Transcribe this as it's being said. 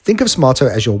Think of Smarto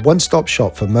as your one-stop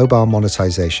shop for mobile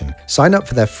monetization. Sign up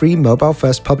for their free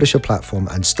mobile-first publisher platform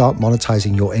and start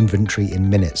monetizing your inventory in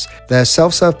minutes. Their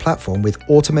self-serve platform with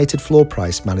automated floor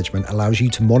price management allows you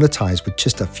to monetize with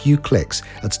just a few clicks.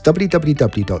 That's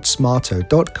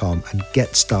www.smarto.com and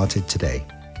get started today.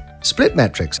 Split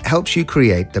Metrics helps you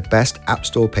create the best App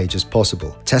Store pages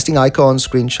possible, testing icons,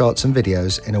 screenshots, and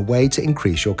videos in a way to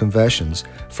increase your conversions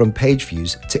from page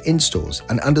views to installs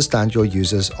and understand your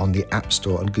users on the App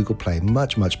Store and Google Play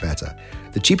much better.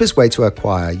 The cheapest way to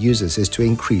acquire users is to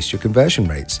increase your conversion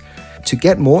rates. To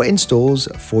get more installs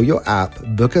for your app,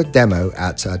 book a demo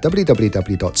at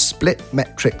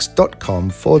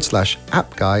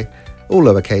www.splitmetrics.com/appguy, all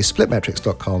lowercase,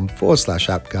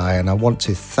 splitmetrics.com/appguy, and I want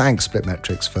to thank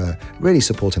Splitmetrics for really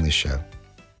supporting this show.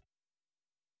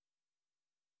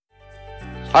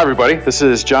 Hi everybody, this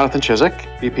is Jonathan Chiswick,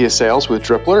 VP of Sales with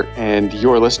Drippler, and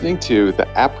you're listening to the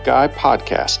App Guy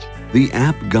Podcast. The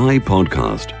App Guy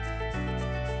Podcast.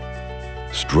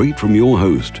 Straight from your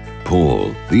host,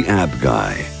 Paul, the App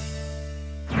Guy.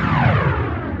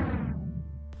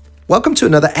 Welcome to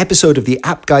another episode of the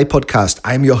App Guy Podcast.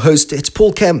 I am your host, it's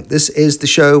Paul Kemp. This is the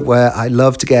show where I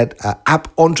love to get app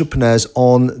entrepreneurs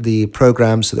on the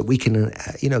program so that we can,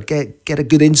 get a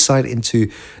good insight into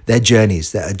their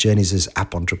journeys as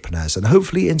app entrepreneurs, and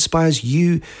hopefully inspires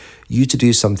you to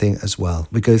do something as well.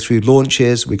 We go through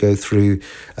launches, we go through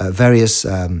various,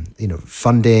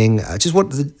 funding, just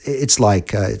what it's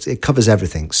like. It covers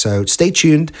everything. So stay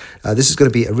tuned. This is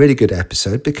going to be a really good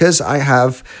episode because I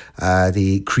have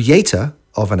the creator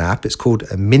of an app. It's called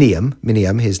Minium.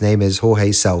 His name is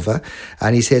Jorge Selva,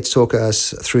 and he's here to talk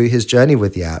us through his journey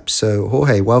with the app. So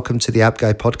Jorge, welcome to the App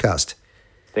Guy Podcast.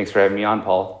 Thanks for having me on,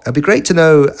 Paul. It'd be great to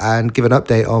know and give an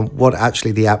update on what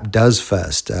actually the app does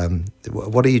first.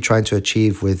 What are you trying to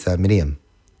achieve with Minium?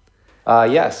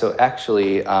 So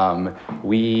actually,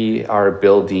 we are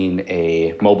building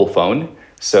a mobile phone.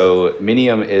 So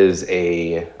Minium is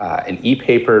an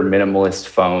e-paper minimalist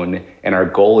phone, and our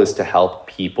goal is to help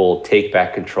people take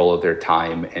back control of their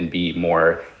time and be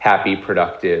more happy,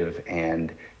 productive,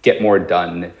 and get more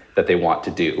done that they want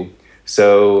to do.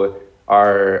 So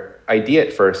our idea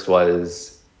at first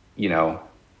was,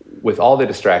 with all the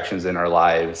distractions in our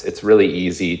lives, it's really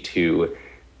easy to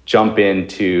jump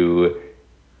into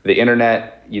the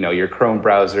internet, your Chrome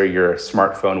browser, your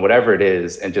smartphone, whatever it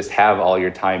is, and just have all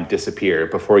your time disappear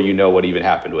before you know what even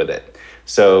happened with it.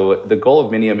 So the goal of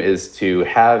Minium is to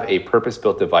have a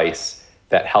purpose-built device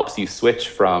that helps you switch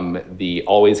from the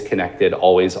always connected,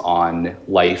 always on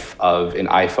life of an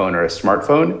iPhone or a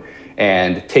smartphone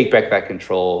and take back that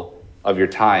control of your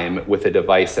time with a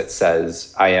device that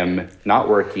says, I am not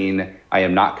working, I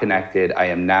am not connected, I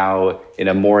am now in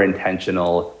a more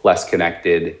intentional, less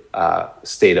connected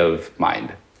state of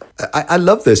mind. I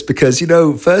love this because,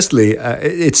 firstly,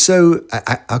 it's so,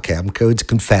 I'm going to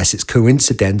confess, it's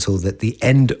coincidental that the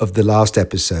end of the last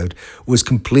episode was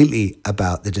completely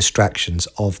about the distractions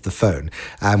of the phone.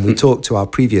 And we talked to our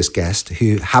previous guest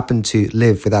who happened to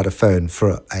live without a phone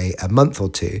for a month or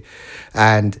two.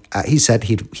 And he said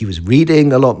he was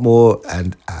reading a lot more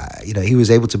and, he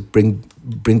was able to bring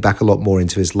back a lot more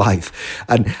into his life.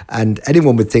 And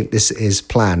anyone would think this is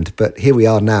planned, but here we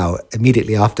are now,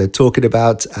 immediately after, talking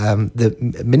about the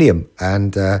Minium.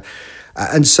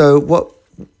 And so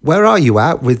where are you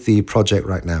at with the project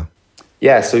right now?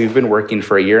 Yeah, so we've been working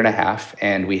for a year and a half,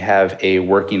 and we have a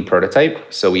working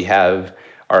prototype. So we have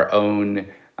our own,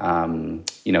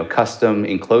 custom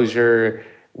enclosure,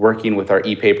 working with our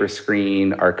e-paper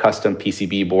screen, our custom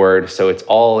PCB board. So it's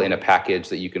all in a package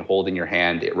that you can hold in your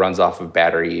hand. It runs off of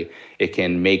battery. It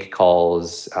can make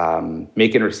calls,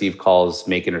 make and receive calls,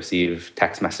 make and receive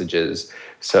text messages.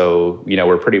 So,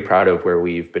 we're pretty proud of where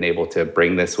we've been able to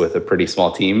bring this with a pretty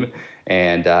small team.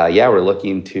 And we're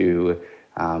looking to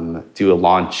do a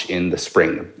launch in the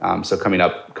spring. So coming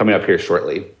up here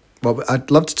shortly. Well, I'd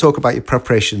love to talk about your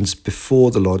preparations before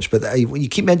the launch, but you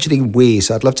keep mentioning we,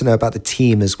 so I'd love to know about the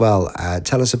team as well.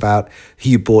 Tell us about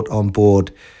who you brought on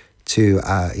board to,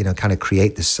 kind of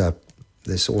create this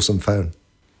awesome phone.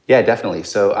 Yeah, definitely.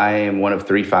 So I am one of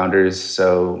three founders.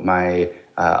 So my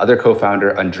other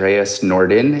co-founder, Andreas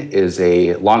Nordin, is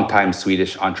a longtime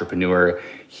Swedish entrepreneur.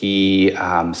 He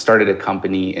started a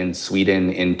company in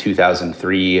Sweden in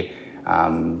 2003.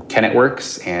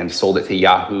 Kenetworks, and sold it to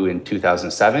Yahoo in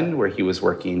 2007, where he was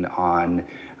working on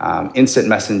instant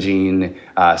messaging.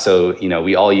 So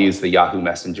we all use the Yahoo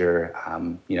Messenger,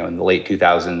 in the late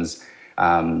 2000s,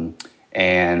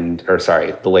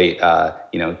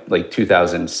 like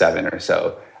 2007 or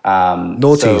so.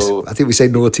 Naughties. So I think we say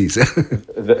naughties.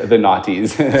 the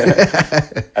naughties.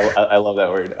 I love that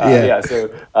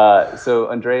word. So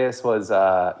Andreas was,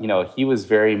 he was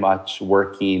very much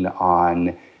working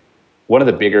on one of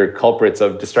the bigger culprits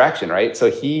of distraction, right? So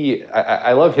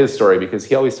I love his story because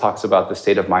he always talks about the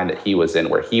state of mind that he was in,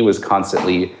 where he was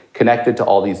constantly connected to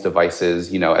all these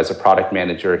devices. As a product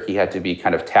manager, he had to be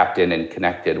kind of tapped in and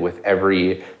connected with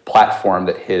every platform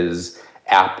that his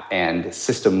app and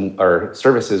system or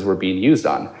services were being used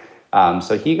on.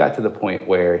 So he got to the point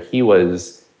where he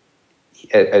was,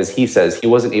 as he says, he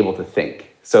wasn't able to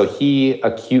think. So he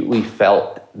acutely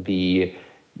felt the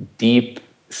deep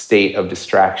state of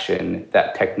distraction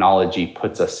that technology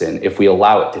puts us in if we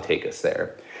allow it to take us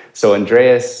there. So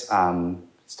Andreas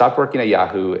stopped working at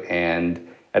Yahoo, and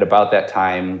at about that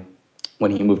time,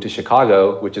 when he moved to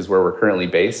Chicago, which is where we're currently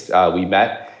based, we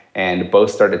met and both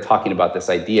started talking about this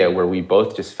idea where we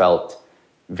both just felt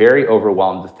very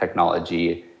overwhelmed with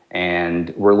technology,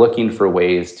 and we're looking for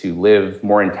ways to live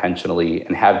more intentionally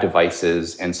and have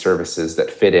devices and services that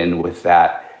fit in with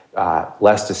that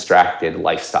less distracted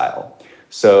lifestyle.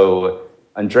 So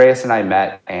Andreas and I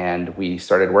met and we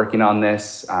started working on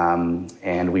this,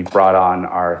 and we brought on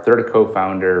our third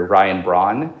co-founder, Ryan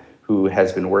Braun, who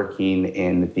has been working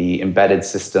in the embedded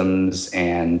systems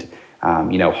and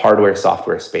hardware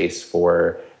software space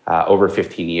for over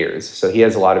 15 years. So he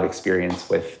has a lot of experience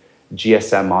with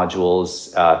GSM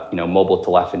modules, mobile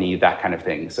telephony, that kind of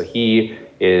thing. So he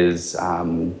is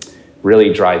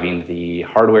really driving the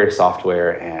hardware,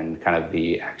 software, and kind of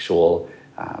the actual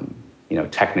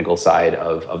technical side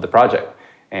of the project.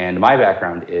 And my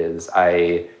background is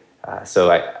I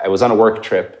was on a work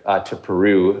trip to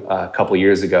Peru a couple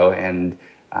years ago, and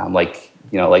like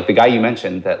the guy you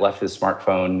mentioned that left his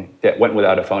smartphone, that went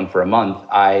without a phone for a month,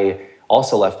 I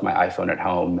also left my iPhone at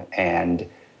home and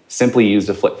simply used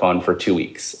a flip phone for 2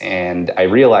 weeks. And I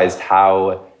realized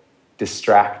how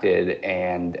distracted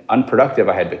and unproductive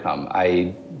I had become.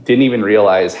 I didn't even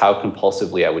realize how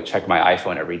compulsively I would check my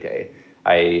iPhone every day.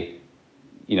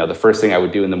 The first thing I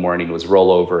would do in the morning was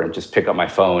roll over and just pick up my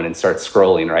phone and start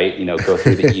scrolling, right? Go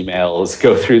through the emails,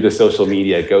 go through the social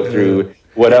media, go through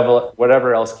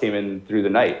whatever else came in through the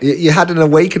night. You had an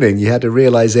awakening, you had a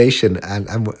realization,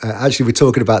 and actually we're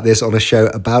talking about this on a show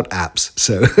about apps.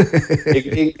 So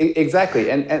Exactly,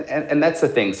 and that's the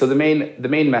thing. So the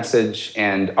main message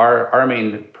and our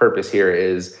main purpose here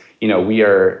is, we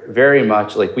are very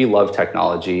much like, we love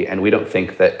technology and we don't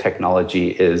think that technology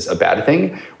is a bad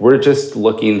thing. We're just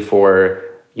looking for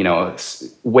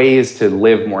ways to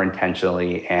live more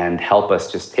intentionally and help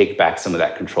us just take back some of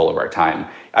that control of our time.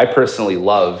 I personally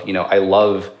love, I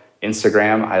love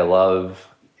Instagram. I love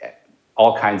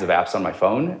all kinds of apps on my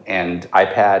phone and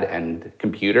iPad and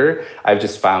computer. I've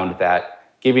just found that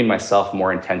giving myself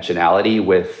more intentionality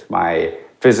with my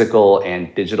physical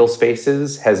and digital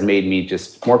spaces has made me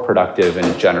just more productive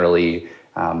and generally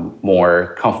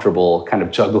more comfortable kind of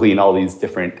juggling all these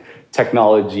different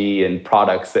technology and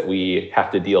products that we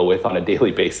have to deal with on a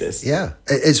daily basis. Yeah,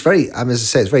 it's very, as I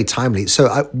say, it's very timely.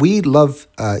 So we love,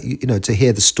 to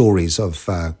hear the stories of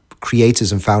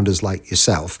creators and founders like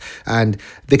yourself. And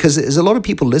because there's a lot of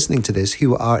people listening to this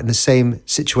who are in the same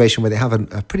situation where they have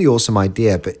a pretty awesome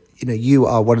idea, but, you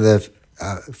are one of the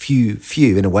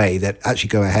few in a way that actually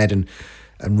go ahead and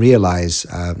realize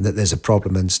that there's a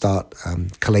problem and start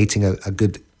collating a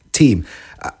good team.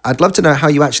 I'd love to know how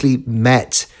you actually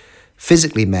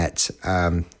physically met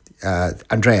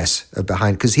Andreas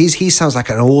behind, because he sounds like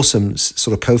an awesome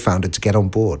sort of co-founder to get on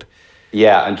board.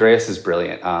 Yeah, Andreas is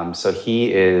brilliant. So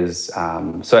he is,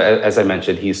 as I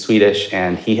mentioned, he's Swedish,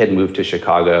 and he had moved to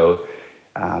Chicago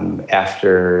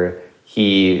after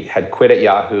he had quit at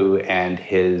Yahoo, and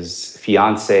his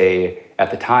fiance at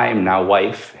the time, now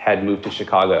wife, had moved to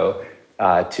Chicago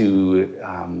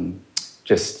to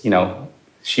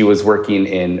she was working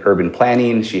in urban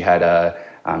planning. She had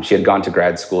gone to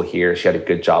grad school here. She had a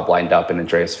good job lined up, and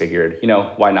Andreas figured,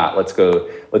 why not? Let's go.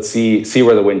 Let's see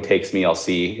where the wind takes me. I'll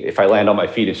see if I land on my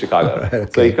feet in Chicago. Right,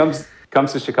 okay. So he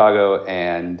comes to Chicago,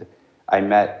 and we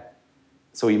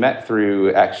met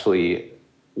through actually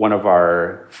one of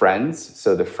our friends.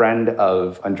 So the friend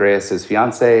of Andreas's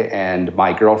fiance and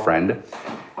my girlfriend,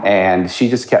 and she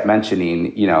just kept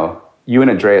mentioning, you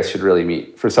and Andreas should really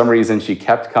meet. For some reason, she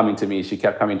kept coming to me. She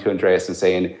kept coming to Andreas and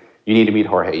saying, you need to meet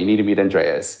Jorge. You need to meet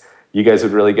Andreas. You guys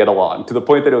would really get along, to the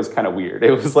point that it was kind of weird.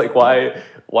 It was like, why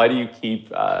do you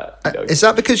keep... Is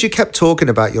that because you kept talking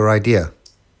about your idea?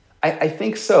 I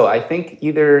think so. I think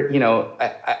either,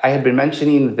 I had been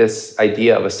mentioning this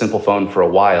idea of a simple phone for a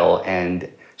while, and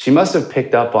she must have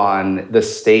picked up on the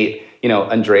state.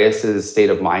 Andreas's state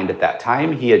of mind at that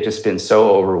time, he had just been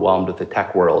so overwhelmed with the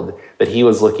tech world that he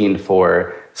was looking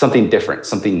for something different,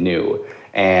 something new.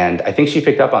 And I think she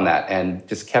picked up on that and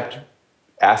just kept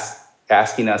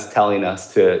asking us, telling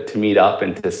us to meet up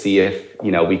and to see if,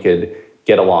 we could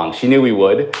get along. She knew we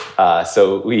would.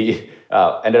 So we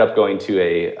ended up going to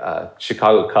a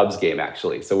Chicago Cubs game,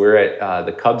 actually. So we're at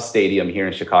the Cubs Stadium here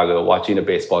in Chicago watching a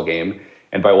baseball game.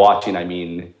 And by watching, I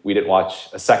mean, we didn't watch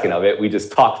a second of it. We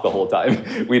just talked the whole time.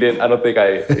 I don't think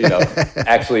I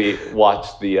actually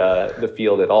watched the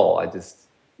field at all. I just,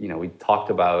 we talked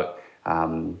about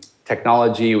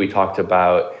technology. We talked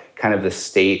about kind of the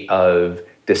state of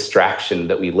distraction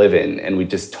that we live in. And we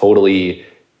just totally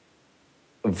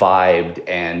vibed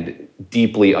and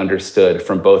deeply understood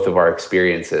from both of our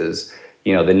experiences,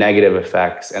 the negative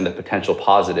effects and the potential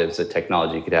positives that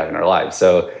technology could have in our lives.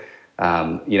 So,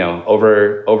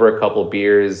 over a couple of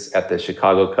beers at the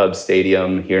Chicago Cubs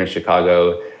Stadium here in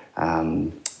Chicago,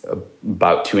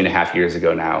 about 2.5 years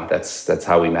ago now, that's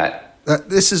how we met.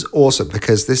 This is awesome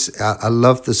because I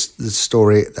love the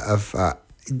story of,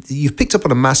 you've picked up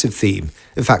on a massive theme.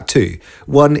 In fact, two.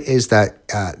 One is that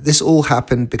this all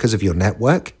happened because of your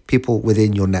network, people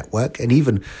within your network, and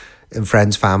even in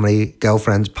friends, family,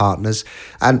 girlfriends, partners.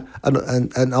 And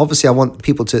obviously I want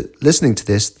people listening to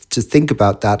this to think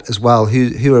about that as well,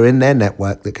 who are in their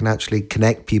network that can actually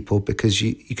connect people, because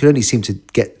you can only seem to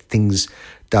get things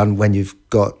done when you've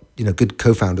got good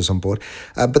co-founders on board.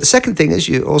 But the second thing is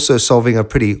you're also solving a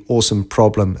pretty awesome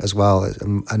problem as well,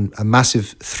 and a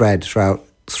massive thread throughout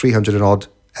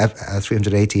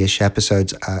 380-ish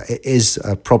episodes is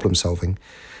problem solving.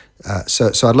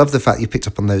 So I love the fact you picked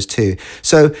up on those two.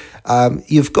 So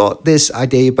you've got this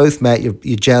idea, you both met, you're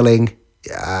gelling.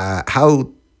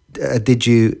 How did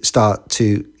you start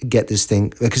to get this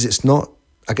thing? Because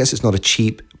I guess it's not a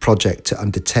cheap project to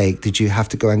undertake. Did you have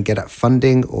to go and get that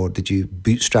funding, or did you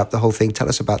bootstrap the whole thing? Tell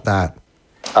us about that.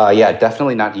 Yeah,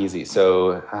 definitely not easy.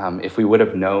 So if we would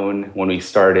have known when we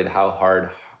started how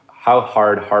hard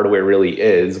hardware really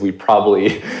is, we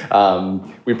probably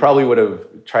would have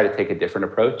tried to take a different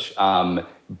approach.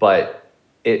 But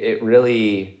it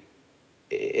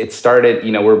started,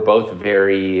 we're both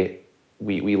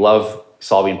we love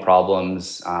solving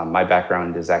problems. My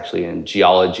background is actually in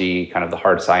geology, kind of the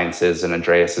hard sciences, and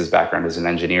Andreas's background is in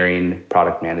engineering,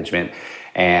 product management.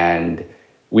 And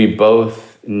we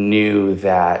both knew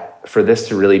that for this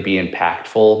to really be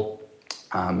impactful,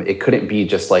 it couldn't be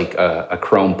just like a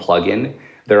Chrome plugin.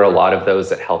 There are a lot of those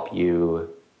that help you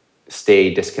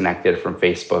stay disconnected from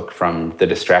Facebook, from the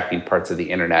distracting parts of the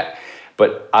internet.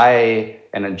 But I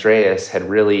and Andreas had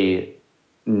really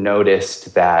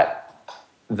noticed that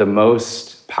the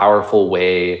most powerful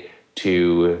way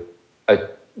to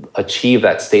achieve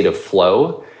that state of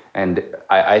flow, and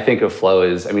I think of flow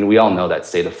as, we all know that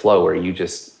state of flow where you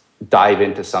just dive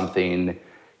into something,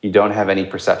 you don't have any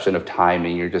perception of time,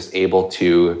 and you're just able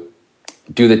to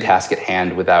do the task at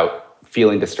hand without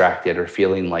feeling distracted or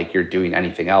feeling like you're doing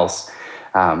anything else.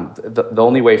 The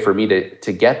only way for me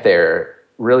to get there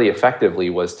really effectively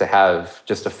was to have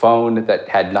just a phone that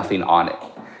had nothing on it.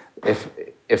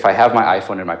 If I have my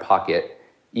iPhone in my pocket,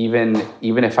 even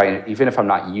if I'm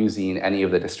not using any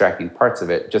of the distracting parts of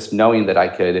it, just knowing that I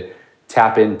could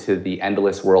tap into the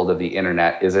endless world of the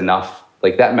internet is enough.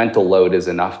 Like, that mental load is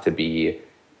enough to be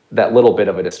that little bit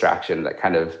of a distraction that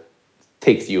kind of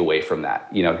takes you away from that.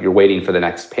 You're waiting for the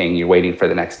next ping, you're waiting for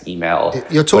the next email.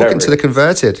 You're talking to the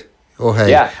converted.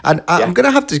 Jorge. Yeah. And I'm going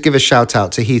to have to give a shout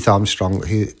out to Heath Armstrong,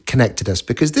 who connected us,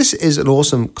 because this is an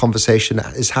awesome conversation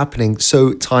that is happening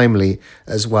so timely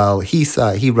as well. Heath,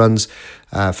 he runs,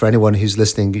 for anyone who's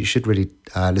listening, you should really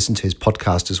listen to his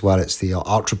podcast as well. It's the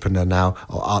Entrepreneur Now,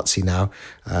 or Artsy Now.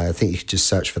 I think you could just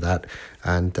search for that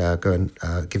and go and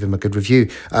give him a good review.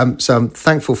 So I'm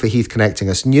thankful for Heath connecting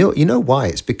us. And you know why?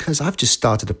 It's because I've just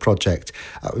started a project.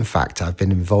 In fact, I've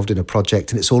been involved in a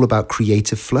project, and it's all about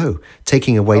creative flow,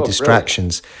 taking away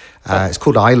distractions. It's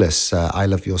called ILS, I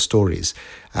Love Your Stories.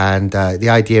 And the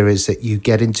idea is that you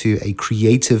get into a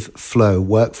creative flow,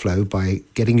 workflow, by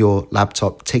getting your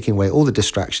laptop, taking away all the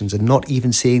distractions and not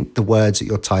even seeing the words that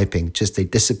you're typing. Just they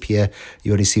disappear.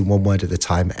 You only see one word at a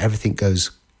time. Everything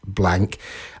goes blank,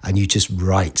 and you just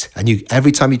write. And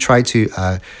every time you try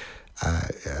to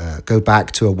go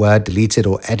back to a word, delete it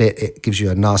or edit, it gives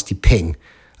you a nasty ping.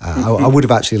 I would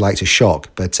have actually liked a shock,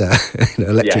 but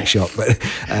electric shock. But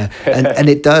and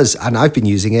it does, and I've been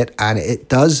using it, and it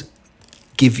does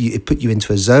put you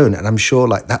into a zone. And I'm sure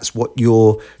that's what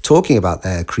you're talking about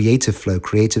there: creative flow,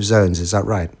 creative zones. Is that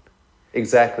right?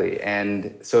 Exactly.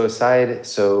 And so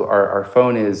our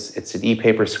phone it's an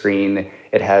e-paper screen.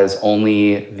 It has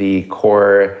only the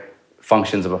core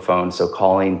functions of a phone, so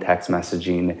calling, text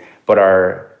messaging. But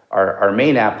our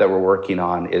main app that we're working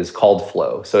on is called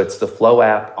Flow. So it's the Flow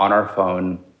app on our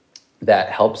phone that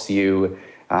helps you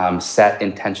set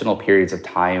intentional periods of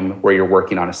time where you're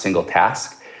working on a single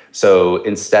task. So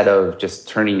instead of just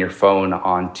turning your phone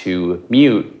on to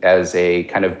mute as a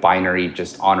kind of binary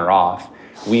just on or off,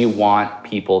 we want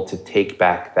people to take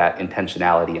back that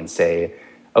intentionality and say,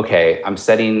 okay, I'm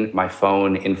setting my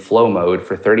phone in flow mode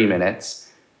for 30 minutes.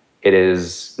 It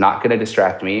is not going to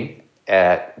distract me.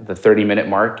 At the 30-minute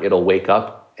mark, it'll wake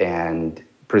up and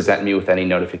present me with any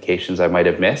notifications I might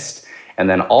have missed. And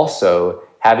then also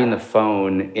having the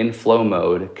phone in flow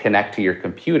mode connect to your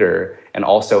computer and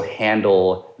also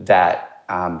handle that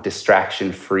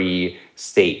distraction-free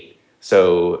state.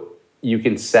 So you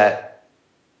can set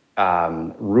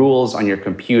rules on your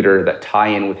computer that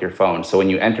tie in with your phone. So when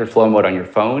you enter flow mode on your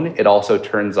phone, it also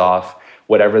turns off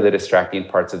whatever the distracting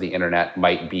parts of the internet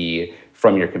might be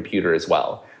from your computer as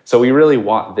well. So we really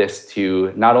want this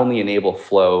to not only enable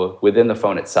flow within the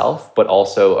phone itself, but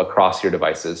also across your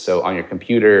devices. So on your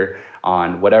computer,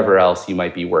 on whatever else you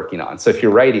might be working on. So if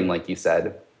you're writing, like you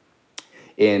said,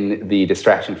 in the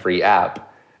distraction-free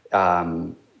app,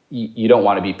 you don't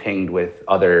want to be pinged with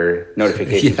other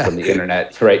notifications from the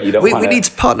internet, right? You don't. We need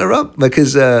to partner up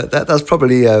because that's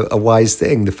probably a wise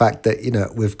thing. The fact that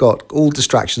we've got all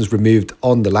distractions removed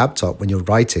on the laptop when you're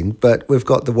writing, but we've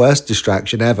got the worst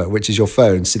distraction ever, which is your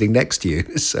phone sitting next to you.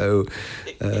 So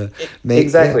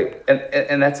exactly, yeah.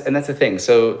 and that's the thing.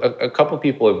 So a couple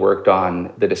people have worked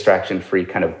on the distraction-free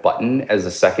kind of button as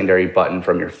a secondary button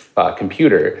from your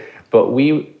computer, but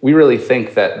we really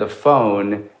think that the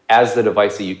phone, as the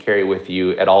device that you carry with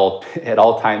you at all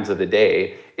times of the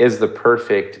day, is the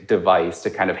perfect device to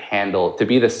kind of handle, to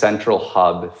be the central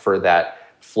hub for that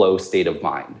flow state of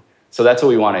mind. So that's what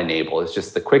we want to enable, is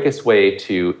just the quickest way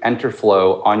to enter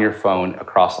flow on your phone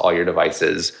across all your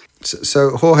devices.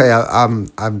 So Jorge,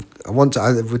 I've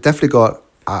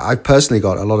personally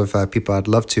got a lot of people I'd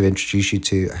love to introduce you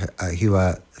to who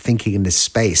are thinking in this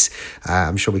space.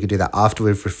 I'm sure we could do that after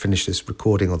we've finished this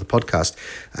recording or the podcast.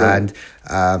 Right.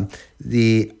 And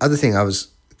the other thing I was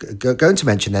going to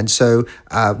mention then, so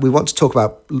we want to talk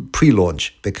about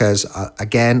pre-launch because,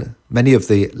 again, many of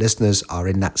the listeners are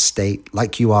in that state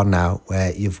like you are now,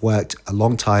 where you've worked a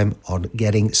long time on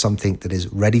getting something that is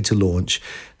ready to launch.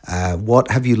 What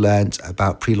have you learned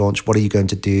about pre-launch? What are you going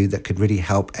to do that could really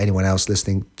help anyone else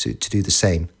listening to do the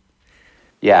same?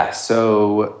 Yeah,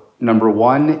 so number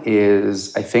one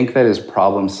is, I think that as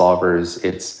problem solvers,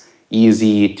 it's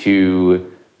easy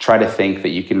to try to think that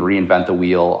you can reinvent the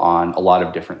wheel on a lot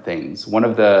of different things. One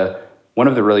of the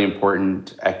really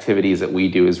important activities that we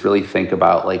do is really think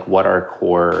about like what our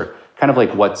core, kind of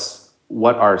like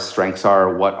what our strengths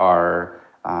are, what our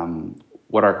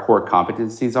core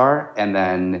competencies are, and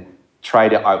then try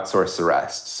to outsource the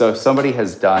rest. So if somebody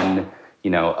has done,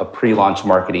 a pre-launch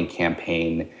marketing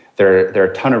campaign, there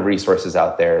are a ton of resources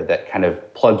out there that kind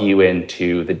of plug you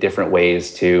into the different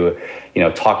ways to,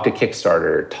 talk to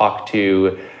Kickstarter, talk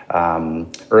to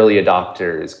early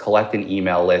adopters, collect an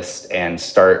email list, and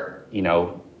start,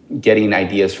 getting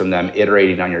ideas from them,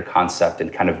 iterating on your concept,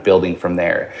 and kind of building from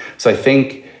there. So I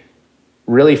think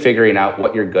really figuring out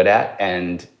what you're good at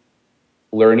and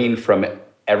learning from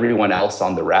everyone else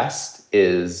on the rest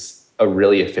is a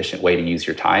really efficient way to use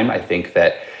your time. I think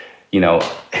that,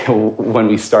 when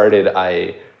we started,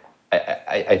 I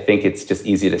think it's just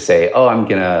easy to say, oh, I'm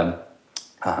gonna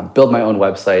build my own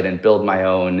website and build my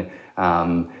own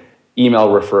email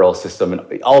referral system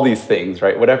and all these things,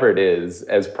 right? Whatever it is,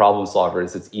 as problem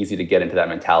solvers, it's easy to get into that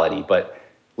mentality. But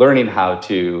learning how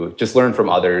to just learn from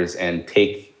others and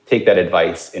take that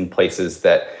advice in places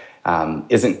that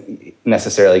isn't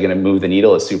necessarily going to move the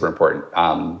needle is super important.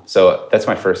 So that's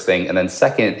my first thing. And then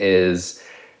second is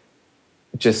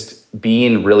just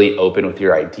being really open with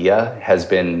your idea has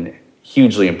been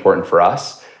hugely important for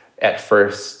us. At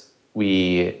first,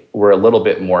 we were a little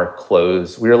bit more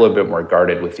closed. We were a little bit more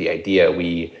guarded with the idea.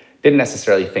 We didn't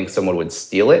necessarily think someone would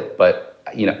steal it, but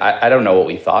I don't know what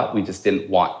we thought. We just didn't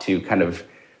want to kind of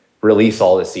release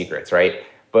all the secrets, right?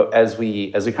 But as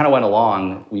we kind of went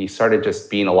along, we started just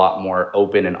being a lot more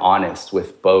open and honest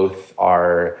with both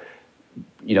our,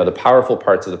 the powerful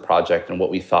parts of the project and what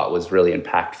we thought was really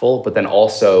impactful, but then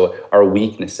also our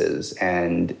weaknesses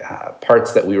and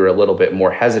parts that we were a little bit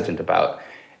more hesitant about.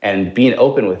 And being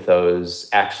open with those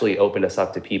actually opened us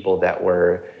up to people that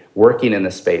were working in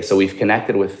the space. So we've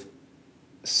connected with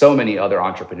so many other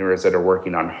entrepreneurs that are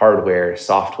working on hardware,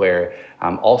 software,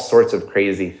 all sorts of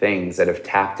crazy things that have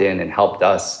tapped in and helped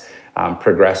us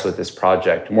progress with this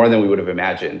project more than we would have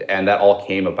imagined. And that all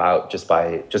came about just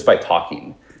by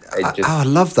talking. I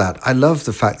love that. I love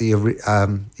the fact that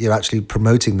you're actually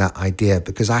promoting that idea,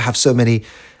 because I have so many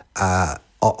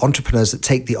entrepreneurs that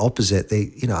take the opposite.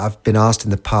 I've been asked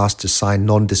in the past to sign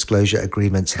non-disclosure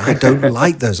agreements, and I don't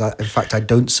like those. In fact, I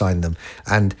don't sign them.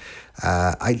 And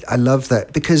I love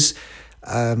that, because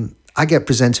I get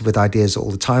presented with ideas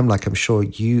all the time, like I'm sure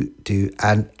you do,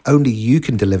 and only you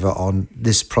can deliver on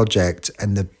this project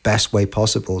in the best way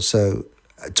possible. So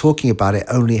talking about it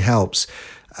only helps.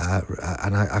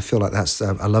 And I feel like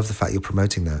I love the fact you're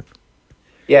promoting that.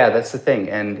 Yeah, that's the thing.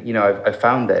 And, I've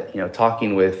found that,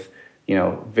 talking with,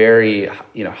 very,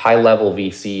 high level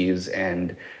VCs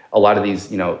and a lot of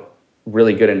these,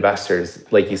 really good investors,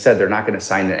 like you said, they're not going to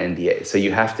sign an NDA. So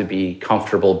you have to be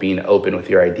comfortable being open with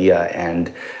your idea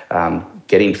and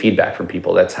getting feedback from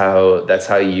people. That's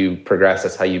how you progress.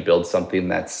 That's how you build something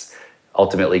that's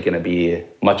ultimately going to be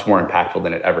much more impactful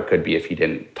than it ever could be if you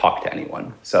didn't talk to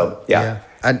anyone. So, yeah.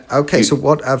 And okay, so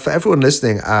what for everyone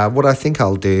listening, what I think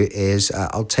I'll do is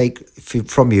I'll take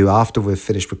from you, after we've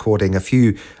finished recording, a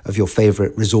few of your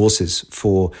favorite resources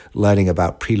for learning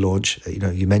about pre-launch.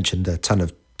 You mentioned a ton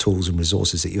of tools and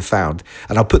resources that you found,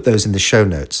 and I'll put those in the show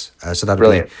notes. So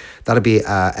that'll be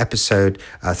episode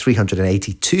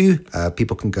 382.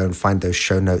 People can go and find those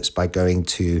show notes by going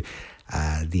to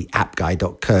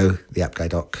theappguy.co,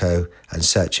 and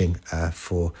searching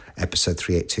for episode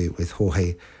 382 with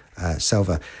Jorge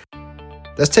Selva.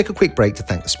 Let's take a quick break to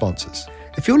thank the sponsors.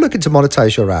 If you're looking to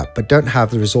monetize your app but don't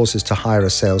have the resources to hire a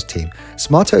sales team,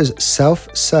 Smarto's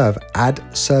self-serve ad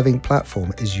serving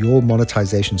platform is your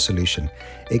monetization solution.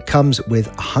 It comes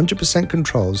with 100%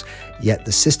 controls, yet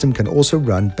the system can also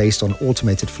run based on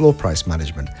automated floor price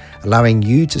management, allowing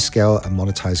you to scale and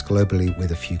monetize globally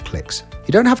with a few clicks.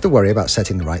 You don't have to worry about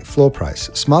setting the right floor price.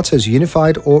 Smarto's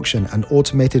unified auction and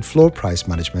automated floor price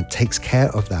management takes care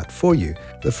of that for you.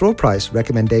 The floor price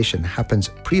recommendation happens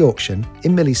pre-auction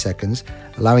in milliseconds,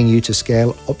 allowing you to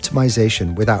scale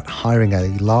optimization without hiring a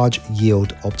large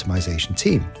yield optimization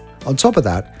team. On top of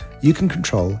that, you can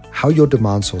control how your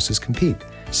demand sources compete,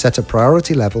 set a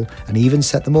priority level, and even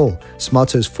set them all.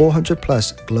 Smarto's 400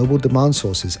 plus global demand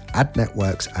sources, ad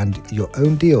networks, and your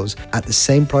own deals at the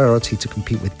same priority to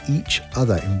compete with each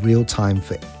other in real time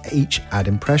for each ad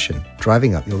impression,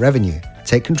 driving up your revenue.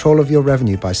 Take control of your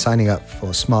revenue by signing up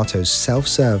for Smarto's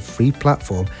self-serve free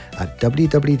platform at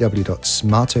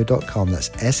www.smarto.com. That's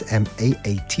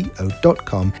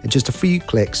SMAATO.com. In just a few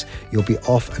clicks, you'll be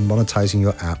off and monetizing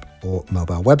your app or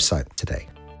mobile website today.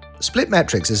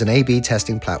 Splitmetrics is an A/B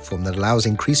testing platform that allows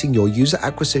increasing your user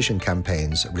acquisition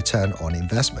campaigns' return on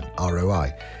investment,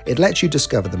 ROI. It lets you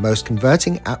discover the most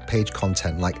converting app page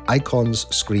content like icons,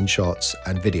 screenshots,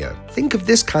 and video. Think of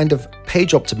this kind of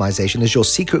page optimization as your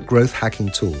secret growth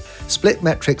hacking tool.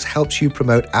 Splitmetrics helps you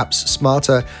promote apps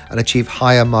smarter and achieve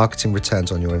higher marketing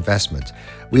returns on your investment.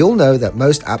 We all know that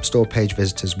most App Store page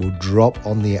visitors will drop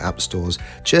on the app stores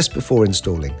just before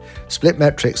installing.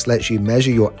 Splitmetrics lets you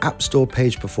measure your App Store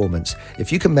page performance.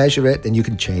 If you can measure it, then you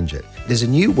can change it. There's a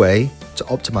new way to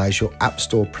optimize your App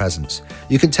Store presence.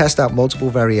 You can test out multiple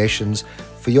variations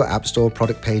for your App Store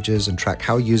product pages and track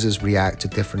how users react to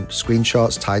different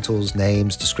screenshots, titles,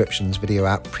 names, descriptions, video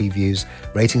app previews,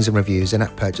 ratings and reviews,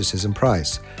 in-app purchases, and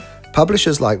price.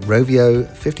 Publishers like Rovio,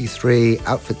 53,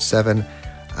 Outfit 7,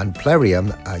 and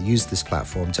Plerium use this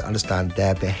platform to understand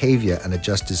their behavior and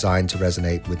adjust design to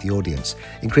resonate with the audience,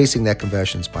 increasing their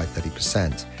conversions by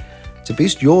 30%. To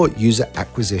boost your user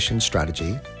acquisition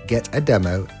strategy, get a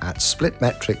demo at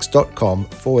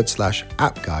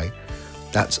splitmetrics.com/appguy.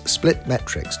 That's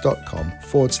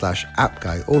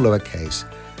splitmetrics.com/appguy, all lowercase,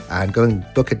 and go and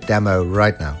book a demo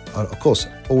right now. Of course,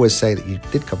 always say that you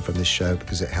did come from this show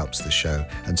because it helps the show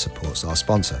and supports our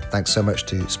sponsor. Thanks so much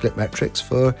to Splitmetrics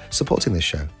for supporting this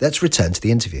show. Let's return to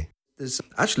the interview. There's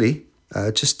actually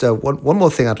just one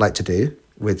more thing I'd like to do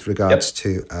with regards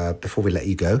to before we let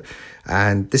you go.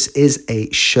 And this is a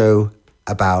show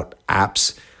about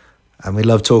apps, and we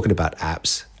love talking about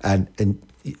apps. And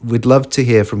we'd love to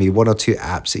hear from you, one or two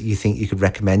apps that you think you could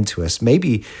recommend to us,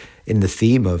 maybe in the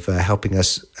theme of helping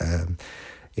us,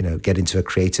 get into a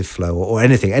creative flow or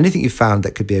anything you found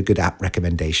that could be a good app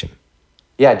recommendation.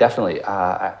 Yeah, definitely.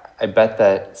 I bet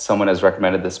that someone has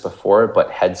recommended this before,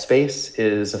 but Headspace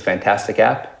is a fantastic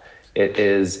app. It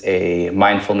is a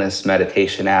mindfulness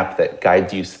meditation app that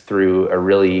guides you through a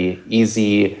really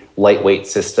easy, lightweight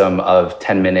system of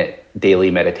 10-minute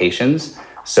daily meditations.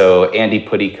 So Andy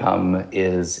Puddicombe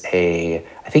is I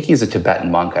think he's a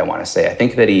Tibetan monk, I want to say. I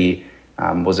think that he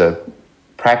was a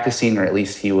practicing, or at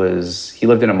least he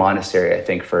lived in a monastery, I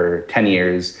think, for 10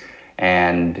 years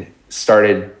and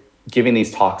started giving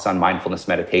these talks on mindfulness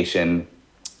meditation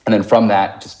And then from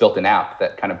that, just built an app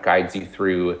that kind of guides you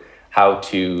through how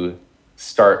to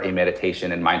start a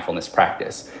meditation and mindfulness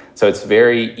practice. So it's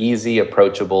very easy,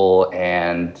 approachable,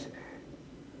 and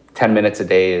 10 minutes a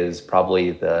day is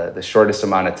probably the shortest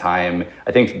amount of time.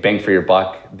 I think bang for your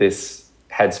buck, this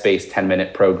Headspace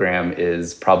 10-minute program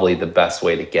is probably the best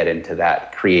way to get into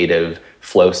that creative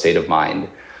flow state of mind.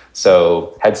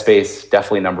 So Headspace,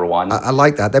 definitely number one. I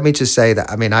like that. Let me just say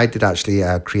that, I mean, I did actually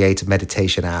create a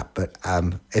meditation app, but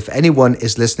if anyone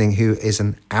is listening who is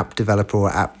an app developer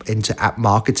or into app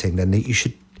marketing, then you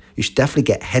should definitely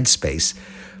get Headspace,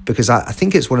 because I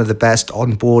think it's one of the best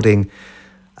onboarding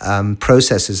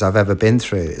processes I've ever been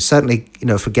through. Certainly,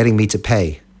 for getting me to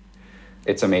pay.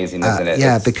 It's amazing, isn't it?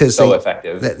 Yeah, it's because so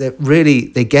effective.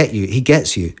 They get you. He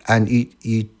gets you, and you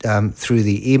through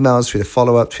the emails, through the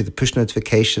follow up, through the push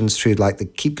notifications, through like the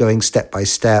keep going step by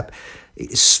step,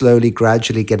 slowly,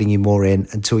 gradually getting you more in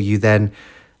until you then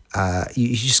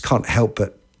you just can't help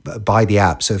but buy the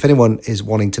app. So if anyone is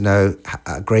wanting to know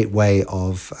a great way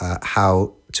of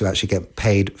how to actually get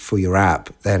paid for your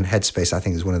app, then Headspace I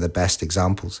think is one of the best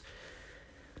examples.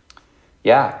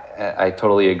 Yeah, I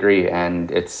totally agree,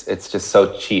 and it's just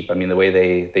so cheap. I mean, the way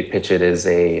they pitch it is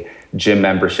a gym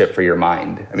membership for your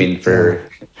mind. I mean, for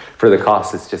the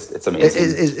cost, it's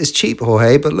amazing. It's cheap,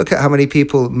 Jorge, but look at how many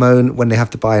people moan when they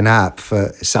have to buy an app for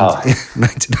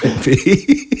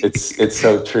 99p. It's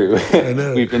so true. I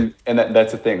know.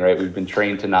 That's the thing, right? We've been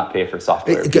trained to not pay for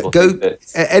software.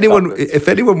 If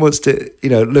anyone wants to,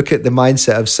 look at the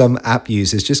mindset of some app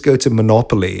users, just go to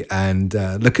Monopoly and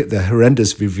look at the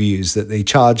horrendous reviews that they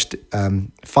charged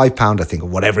 £5, I think, or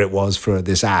whatever it was for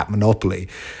this app, Monopoly,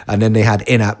 and then they had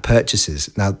in-app purchases.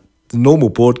 Now, the normal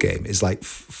board game is like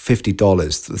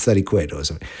 $50, 30 quid or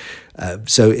something.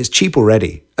 So it's cheap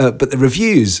already. But the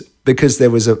reviews, because there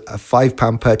was a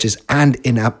 £5 purchase and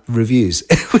in-app reviews,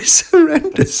 it was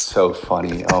horrendous. It's so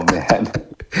funny. Oh, man.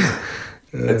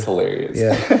 It's hilarious.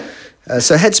 Yeah.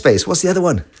 So Headspace, what's the other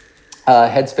one?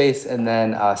 Headspace, and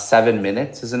then 7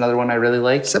 Minutes is another one I really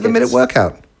like. 7-minute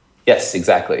workout. Yes,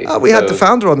 exactly. Oh, we had the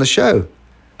founder on the show.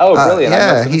 Oh, brilliant.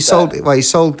 Yeah, he sold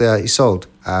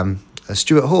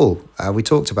Stuart Hall. We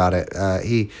talked about it.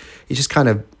 He just kind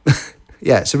of,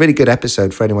 it's a really good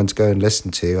episode for anyone to go and listen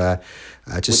to.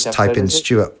 Just type in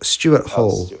Stuart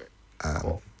Hall.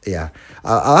 Cool. Yeah,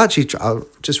 I'll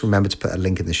just remember to put a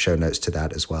link in the show notes to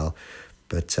that as well.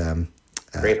 But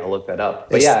great, I'll look that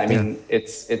up. But yeah, I mean,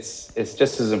 it's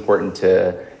just as important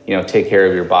to take care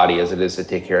of your body as it is to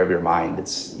take care of your mind.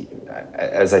 It's,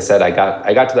 as I said, I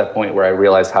got to that point where I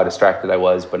realized how distracted I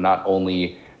was, but not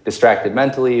only distracted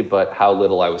mentally, but how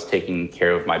little I was taking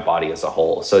care of my body as a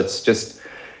whole. So it's just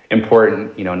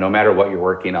important, no matter what you're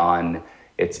working on,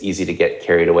 it's easy to get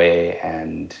carried away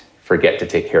and forget to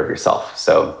take care of yourself.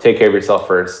 So take care of yourself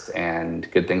first and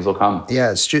good things will come.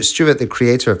 Yeah, Stuart, the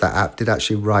creator of that app, did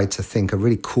actually write, I think, a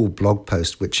really cool blog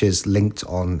post, which is linked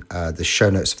on the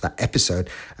show notes of that episode.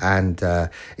 And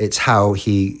it's how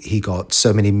he got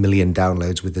so many million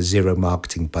downloads with a zero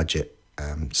marketing budget.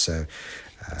 It's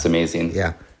amazing.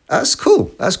 Yeah. That's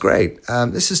cool. That's great.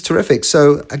 This is terrific.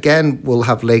 So again, we'll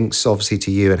have links obviously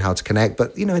to you and how to connect.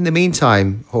 But, in the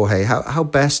meantime, Jorge, how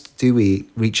best do we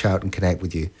reach out and connect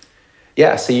with you?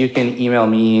 Yeah, so you can email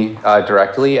me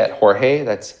directly at Jorge,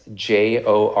 that's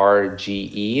JORGE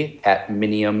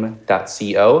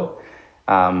 @minium.co.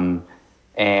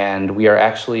 And we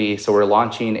are we're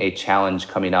launching a challenge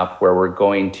coming up where we're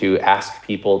going to ask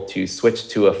people to switch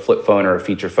to a flip phone or a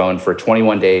feature phone for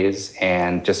 21 days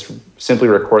and just simply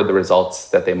record the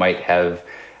results that they might have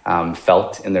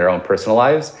felt in their own personal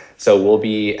lives. So we'll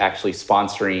be actually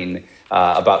sponsoring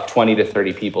about 20 to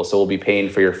 30 people. So we'll be paying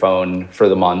for your phone for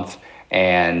the month,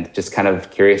 and just kind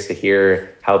of curious to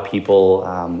hear how people,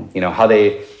 how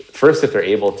they, first, if they're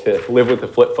able to live with a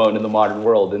flip phone in the modern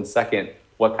world, and second,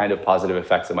 what kind of positive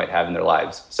effects it might have in their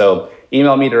lives. So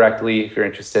email me directly if you're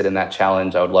interested in that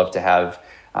challenge. I would love to have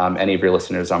any of your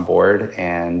listeners on board,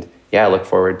 and I look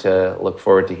forward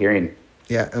to hearing.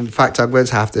 Yeah, in fact, I'm going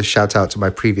to have to shout out to my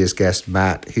previous guest,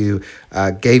 Matt, who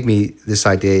gave me this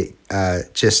idea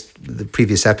just the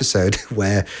previous episode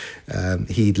where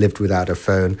he lived without a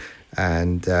phone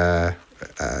and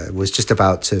was just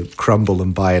about to crumble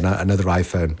and buy another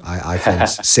iPhone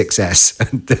 6S.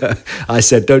 And I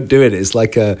said, don't do it. It's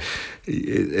like a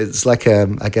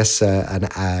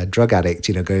drug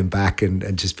addict, going back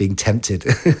and just being tempted.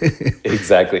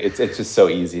 Exactly. It's just so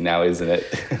easy now, isn't it?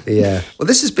 Yeah. Well,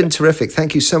 this has been terrific.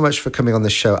 Thank you so much for coming on the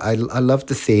show. I love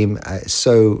the theme. It's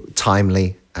so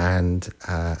timely. And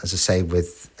as I say,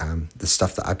 with the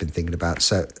stuff that I've been thinking about.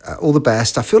 So all the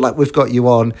best. I feel like we've got you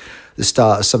on the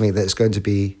start of something that's going to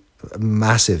be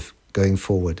massive going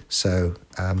forward. So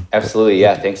absolutely,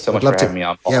 yeah. Thanks so much for having me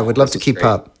on, Paul. Yeah, we'd love to keep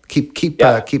up, keep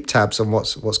tabs on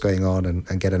what's going on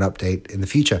and get an update in the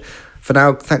future. For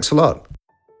now, thanks a lot.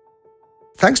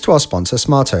 Thanks to our sponsor,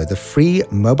 Smarto, the free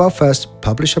mobile-first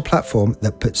publisher platform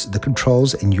that puts the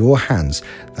controls in your hands,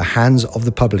 the hands of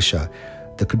the publisher.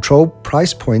 The control,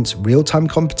 price points, real-time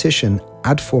competition,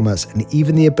 ad formats, and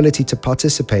even the ability to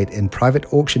participate in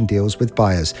private auction deals with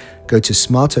buyers. Go to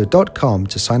smarto.com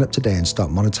to sign up today and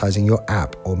start monetizing your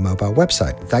app or mobile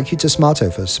website. Thank you to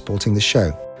Smarto for supporting the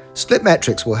show. Split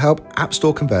Metrics will help App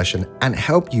Store conversion and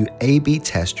help you A/B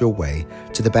test your way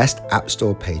to the best App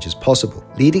Store pages possible.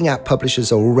 Leading app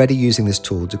publishers are already using this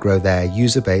tool to grow their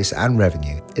user base and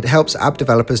revenue. It helps app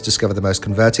developers discover the most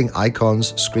converting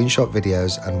icons, screenshot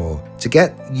videos, and more. To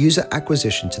get user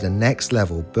acquisition to the next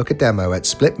level, book a demo at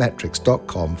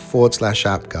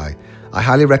splitmetrics.com/appguy. I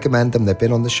highly recommend them. They've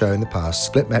been on the show in the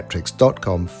past,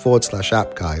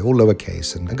 splitmetrics.com/appguy, all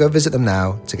lowercase, and go visit them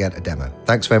now to get a demo.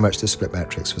 Thanks very much to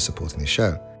Splitmetrics for supporting the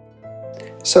show.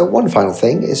 So one final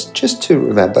thing is just to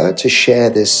remember to share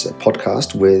this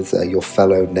podcast with your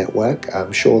fellow network.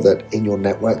 I'm sure that in your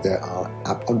network there are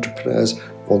app entrepreneurs,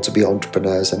 want to be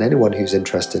entrepreneurs, and anyone who's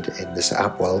interested in this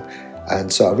app world.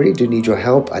 And so I really do need your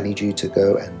help. I need you to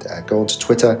go onto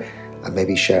Twitter and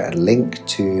maybe share a link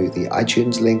to the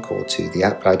iTunes link or to the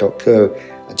appguy.co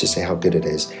and just say how good it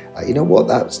is. You know what?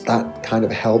 That kind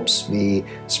of helps me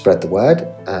spread the word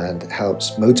and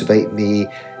helps motivate me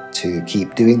to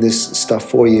keep doing this stuff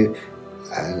for you.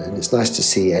 And it's nice to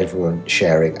see everyone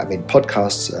sharing. I mean,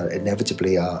 podcasts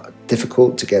inevitably are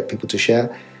difficult to get people to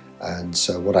share. And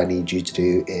so what I need you to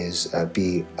do is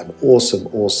be an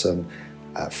awesome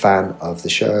fan of the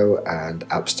show and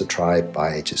apps to try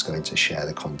by just going to share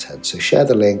the content. So share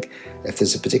the link. If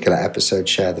there's a particular episode,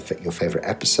 share your favorite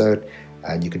episode.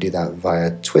 And you can do that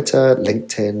via Twitter,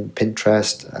 LinkedIn,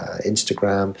 Pinterest,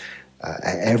 Instagram,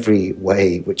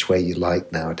 which way you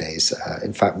like nowadays.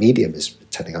 In fact, Medium is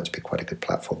turning out to be quite a good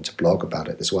platform to blog about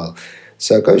it as well.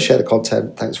 So go share the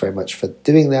content. Thanks very much for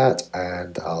doing that.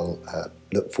 And I'll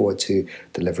look forward to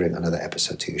delivering another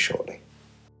episode to you shortly.